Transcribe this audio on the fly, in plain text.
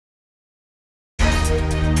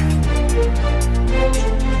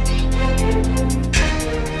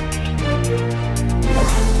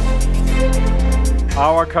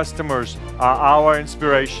Our customers are our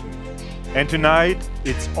inspiration. And tonight,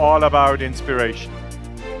 it's all about inspiration.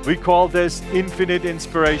 We call this infinite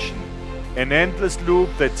inspiration, an endless loop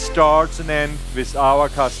that starts and ends with our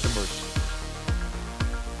customers.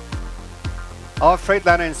 Our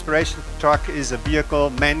Freightliner Inspiration Truck is a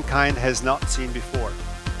vehicle mankind has not seen before.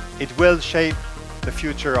 It will shape the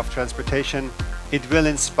future of transportation. It will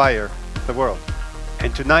inspire the world.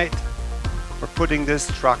 And tonight, we're putting this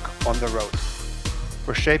truck on the road.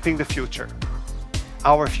 We're shaping the future,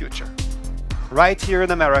 our future. Right here in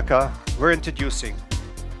America, we're introducing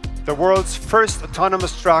the world's first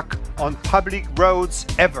autonomous truck on public roads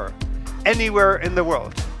ever, anywhere in the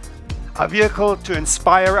world. A vehicle to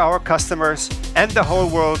inspire our customers and the whole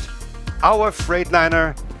world, our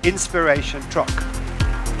Freightliner Inspiration Truck.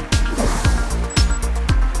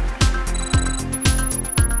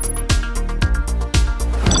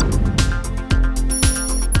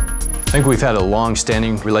 I think we've had a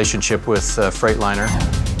long-standing relationship with Freightliner,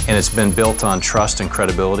 and it's been built on trust and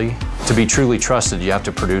credibility. To be truly trusted, you have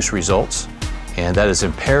to produce results, and that is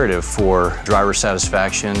imperative for driver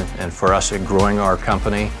satisfaction and for us at growing our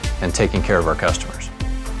company and taking care of our customers.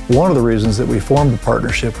 One of the reasons that we formed a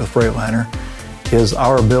partnership with Freightliner is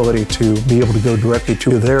our ability to be able to go directly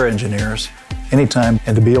to their engineers anytime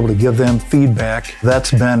and to be able to give them feedback.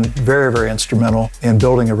 That's been very, very instrumental in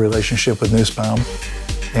building a relationship with Nussbaum,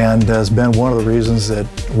 and has been one of the reasons that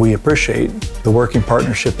we appreciate the working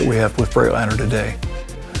partnership that we have with Freightliner today.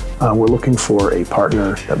 We're looking for a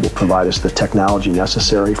partner that will provide us the technology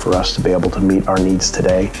necessary for us to be able to meet our needs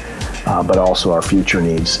today, but also our future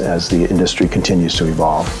needs as the industry continues to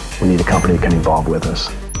evolve. We need a company that can evolve with us.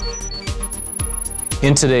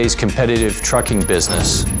 In today's competitive trucking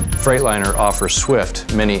business, Freightliner offers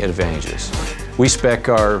Swift many advantages. We spec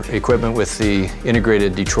our equipment with the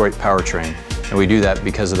integrated Detroit powertrain, and we do that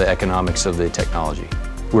because of the economics of the technology.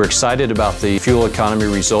 We're excited about the fuel economy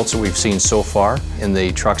results that we've seen so far in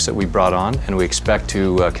the trucks that we brought on, and we expect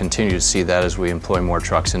to continue to see that as we employ more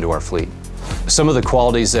trucks into our fleet. Some of the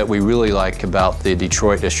qualities that we really like about the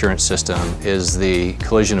Detroit Assurance System is the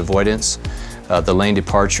collision avoidance, the lane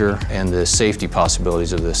departure, and the safety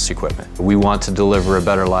possibilities of this equipment. We want to deliver a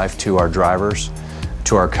better life to our drivers,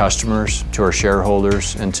 to our customers, to our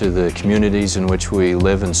shareholders, and to the communities in which we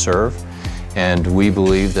live and serve. And we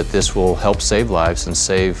believe that this will help save lives and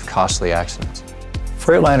save costly accidents.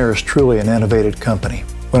 Freightliner is truly an innovative company.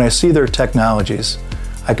 When I see their technologies,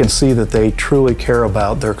 I can see that they truly care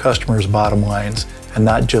about their customers' bottom lines and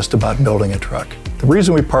not just about building a truck. The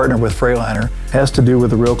reason we partner with Freightliner has to do with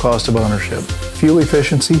the real cost of ownership: fuel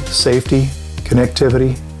efficiency, safety,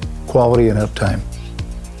 connectivity, quality, and uptime.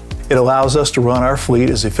 It allows us to run our fleet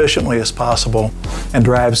as efficiently as possible and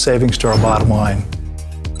drive savings to our bottom line.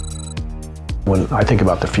 When I think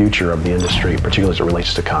about the future of the industry, particularly as it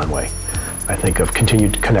relates to Conway, I think of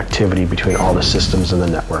continued connectivity between all the systems in the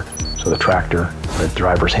network. So the tractor, the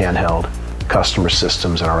driver's handheld, customer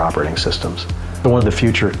systems, and our operating systems. One of the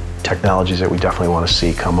future technologies that we definitely want to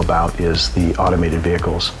see come about is the automated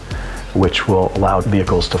vehicles, which will allow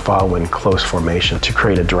vehicles to follow in close formation to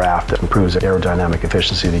create a draft that improves the aerodynamic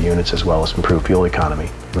efficiency of the units as well as improve fuel economy.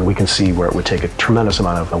 And we can see where it would take a tremendous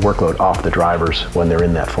amount of workload off the drivers when they're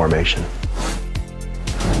in that formation.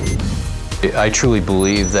 I truly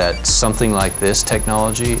believe that something like this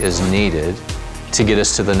technology is needed to get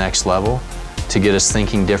us to the next level, to get us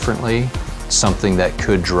thinking differently, something that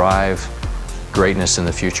could drive greatness in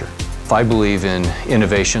the future. I believe in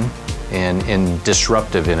innovation and in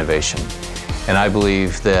disruptive innovation, and I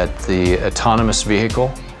believe that the autonomous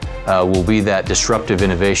vehicle will be that disruptive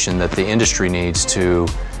innovation that the industry needs to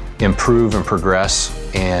improve and progress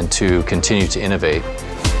and to continue to innovate.